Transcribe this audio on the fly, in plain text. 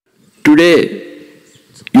Today,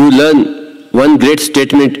 you learn one great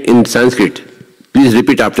statement in Sanskrit. Please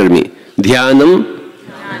repeat after me. Dhyanam,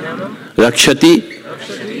 Rakshati,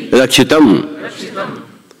 Rakshitam.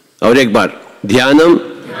 और एक बार. Dhyanam,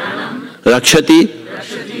 Rakshati,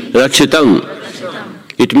 Rakshitam.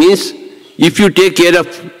 It means if you take care of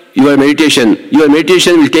your meditation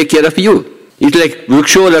will take care of you. It's like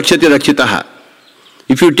Vriksho Rakshati Rakshitaha.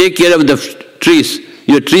 If you take care of the trees,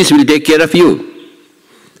 your trees will take care of you.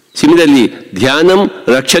 Similarly, Dhyanam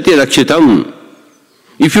Rakshati Rakshitam.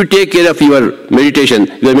 If you take care of your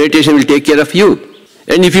meditation will take care of you.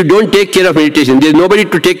 And if you don't take care of meditation, there is nobody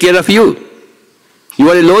to take care of you. You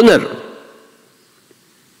are a loner.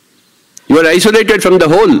 You are isolated from the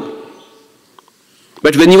whole.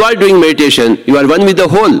 But when you are doing meditation, you are one with the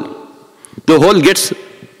whole. The whole gets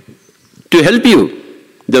to help you.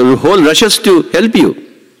 The whole rushes to help you.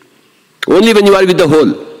 Only when you are with the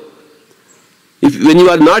whole. When you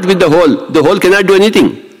are not with the whole cannot do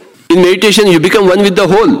anything. In meditation, you become one with the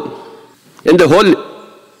whole. And the whole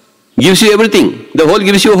gives you everything. The whole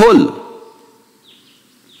gives you whole.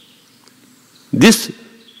 This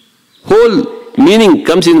whole meaning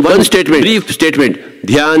comes in one statement, brief statement.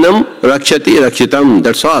 Dhyanam Rakshati Rakshitam.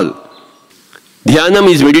 That's all. Dhyanam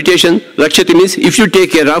is meditation. Rakshati means if you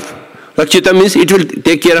take care of. Rakshitam means it will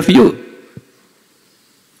take care of you.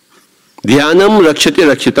 Dhyanam Rakshati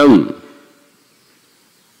Rakshitam.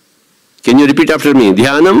 Can you repeat after me?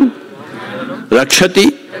 Dhyanam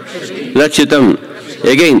Rakshati Rakshitam.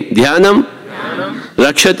 Again, Dhyanam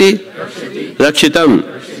Rakshati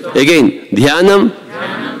Rakshitam. Again, Dhyanam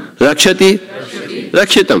Rakshati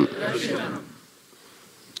Rakshitam.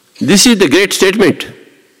 This is the great statement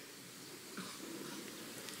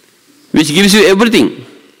which gives you everything.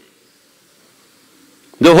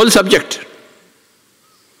 The whole subject.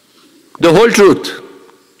 The whole truth.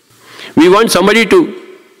 We want somebody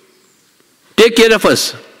to take care of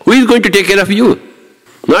us. Who is going to take care of you?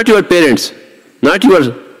 Not your parents, not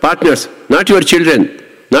your partners, not your children,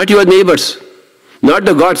 not your neighbors, not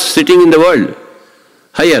the gods sitting in the world.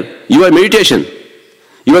 Higher, your meditation.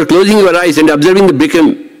 You are closing your eyes and observing the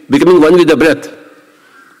becoming one with the breath.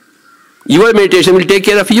 Your meditation will take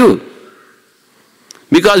care of you.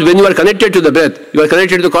 Because when you are connected to the breath, you are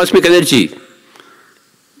connected to the cosmic energy.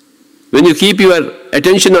 When you keep your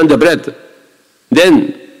attention on the breath,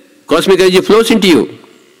 then cosmic energy flows into you.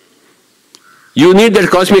 You need that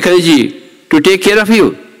cosmic energy to take care of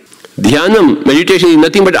you. Dhyanam, meditation, is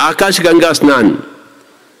nothing but Akash Ganga Snan,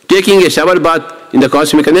 taking a shower bath in the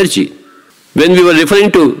cosmic energy. When we were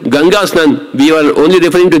referring to Ganga Snan, we were only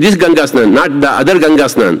referring to this Ganga Snan, not the other Ganga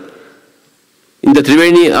Snan, in the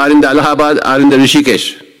Triveni or in the Allahabad or in the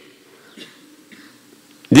Rishikesh.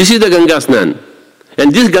 This is the Ganga Snan.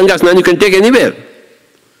 And this Ganga Snan you can take anywhere.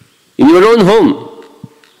 In your own home.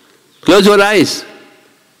 Close your eyes.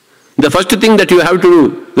 The first thing that you have to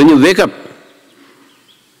do when you wake up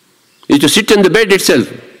is to sit on the bed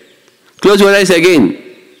itself. Close your eyes again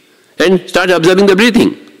and start observing the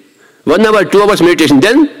breathing. 1 hour, 2 hours meditation.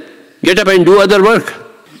 Then get up and do other work.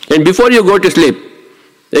 And before you go to sleep,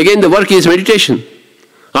 again the work is meditation.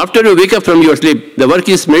 After you wake up from your sleep, the work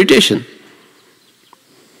is meditation.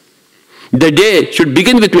 The day should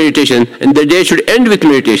begin with meditation and the day should end with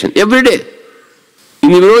meditation. Every day. In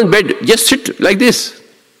your own bed, just sit like this.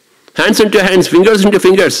 Hands into hands, fingers into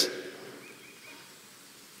fingers.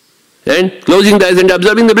 And closing the eyes and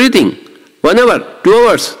observing the breathing. 1 hour, 2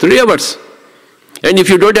 hours, 3 hours. And if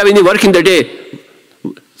you don't have any work in the day,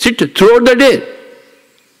 sit throughout the day.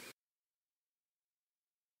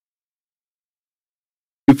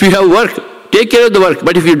 If you have work, take care of the work.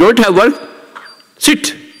 But if you don't have work,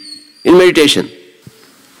 sit in meditation.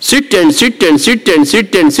 Sit and sit and sit and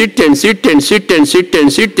sit and sit and sit and sit and sit and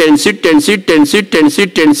sit and sit and sit and sit and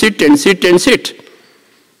sit and sit and sit and sit.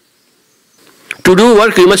 To do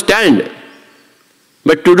work you must stand.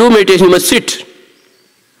 But to do meditation you must sit.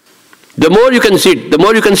 The more you can sit, the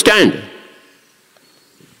more you can stand.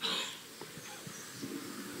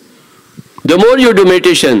 The more you do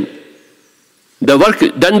meditation, the work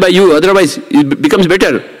done by you otherwise it becomes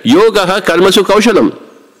better. Yogaha karmasu kaushalam.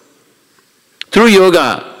 Through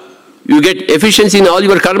yoga, you get efficiency in all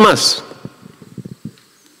your karmas.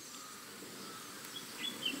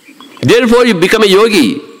 Therefore, you become a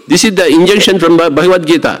yogi. This is the injunction from Bhagavad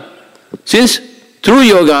Gita. Since through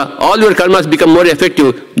yoga, all your karmas become more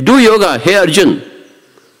effective, do yoga, hey Arjun.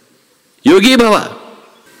 Yogi bhava.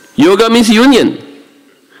 Yoga means union.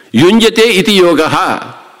 Yunjate iti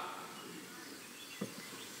yogaha.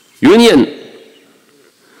 Union.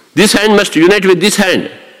 This hand must unite with this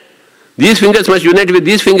hand. These fingers must unite with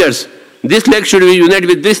these fingers. This leg should be unite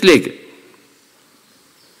with this leg.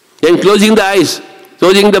 and closing the eyes,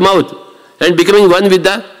 closing the mouth, and becoming one with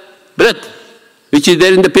the breath, which is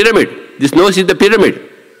there in the pyramid. This nose is the pyramid.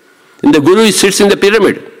 And the Guru sits in the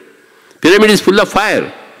pyramid. Pyramid is full of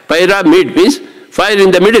fire. Pyramid means fire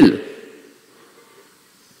in the middle.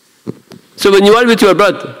 So when you are with your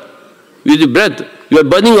breath, you are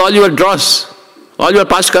burning all your dross, all your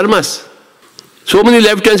past karmas. So many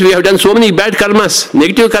lifetimes we have done so many bad karmas,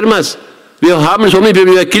 negative karmas. We have harmed so many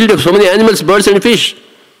people, we have killed so many animals, birds and fish.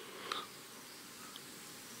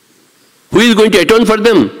 Who is going to atone for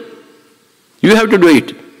them? You have to do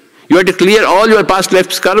it. You have to clear all your past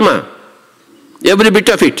life's karma, every bit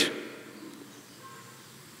of it.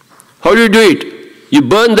 How do you do it? You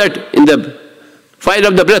burn that in the fire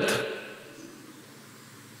of the breath.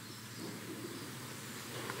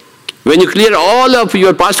 When you clear all of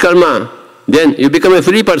your past karma, then you become a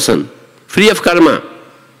free person, free of karma.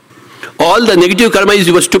 All the negative karma is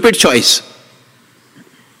your stupid choice.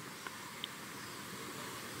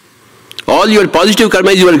 All your positive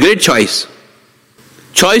karma is your great choice.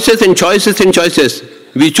 Choices and choices and choices.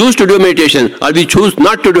 We choose to do meditation or we choose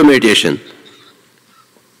not to do meditation.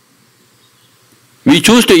 We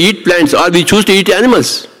choose to eat plants or we choose to eat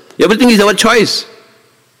animals. Everything is our choice.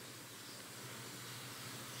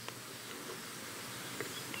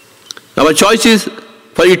 Our choice is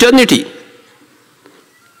for eternity.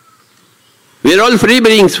 We are all free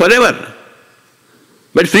beings forever.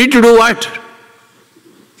 But free to do what?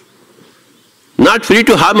 Not free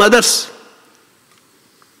to harm others.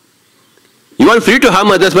 You are free to harm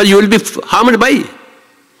others, but you will be harmed by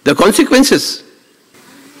the consequences.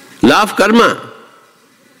 Law of karma.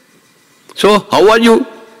 So how are you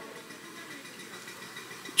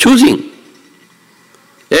choosing?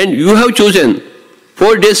 And you have chosen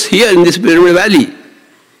 4 days here in this Pyramid Valley.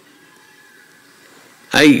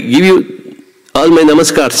 I give you all my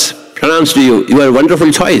namaskars, pranams to you. You are a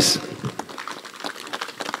wonderful choice.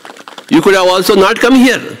 You could have also not come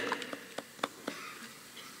here.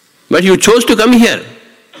 But you chose to come here.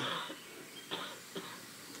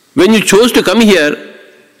 When you chose to come here,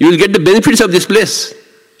 you will get the benefits of this place.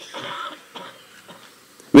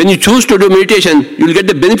 When you choose to do meditation, you will get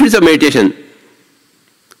the benefits of meditation.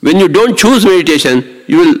 When you don't choose meditation,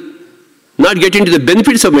 you will not get into the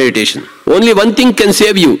benefits of meditation. Only one thing can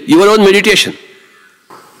save you, your own meditation.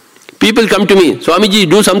 People come to me, Swamiji,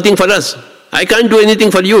 do something for us. I can't do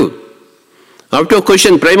anything for you. After a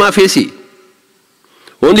question, prima facie.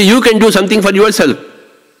 Only you can do something for yourself.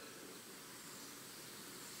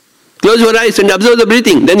 Close your eyes and observe the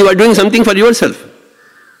breathing, then you are doing something for yourself.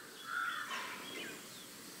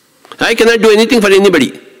 I cannot do anything for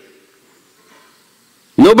anybody.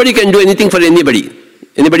 Nobody can do anything for anybody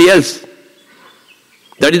else.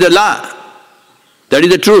 That is the law. That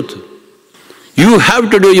is the truth. You have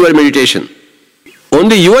to do your meditation.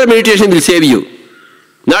 Only your meditation will save you,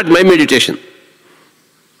 not my meditation.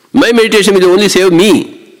 My meditation will only save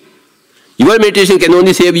me. Your meditation can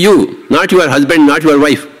only save you, not your husband, not your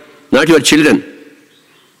wife, not your children.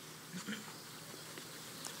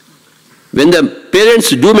 When the parents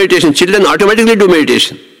do meditation, children automatically do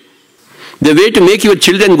meditation. The way to make your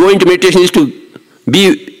children go into meditation is to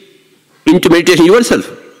be into meditation yourself.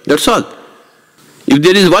 That's all. If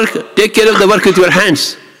there is work, take care of the work with your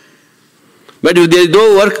hands. But if there is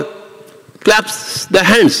no work, clasp the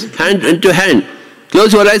hands, hand into hand.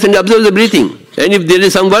 Close your eyes and observe the breathing. And if there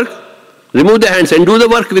is some work, remove the hands and do the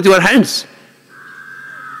work with your hands.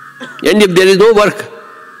 And if there is no work,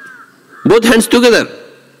 both hands together,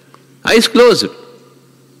 eyes closed,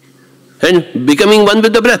 and becoming one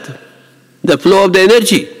with the breath, the flow of the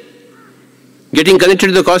energy, getting connected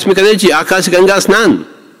to the cosmic energy, Akash Ganga Snan.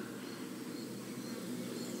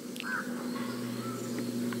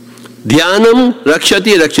 Dhyanam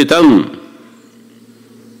Rakshati Rakshitam.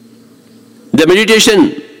 The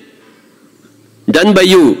meditation done by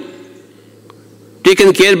you,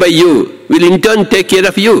 taken care by you, will in turn take care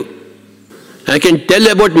of you. I can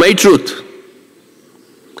tell about my truth.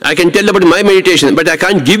 I can tell about my meditation, but I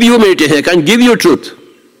can't give you meditation. I can't give you truth.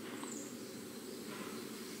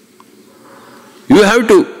 You have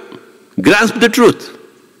to grasp the truth.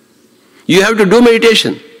 You have to do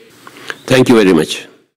meditation. Thank you very much.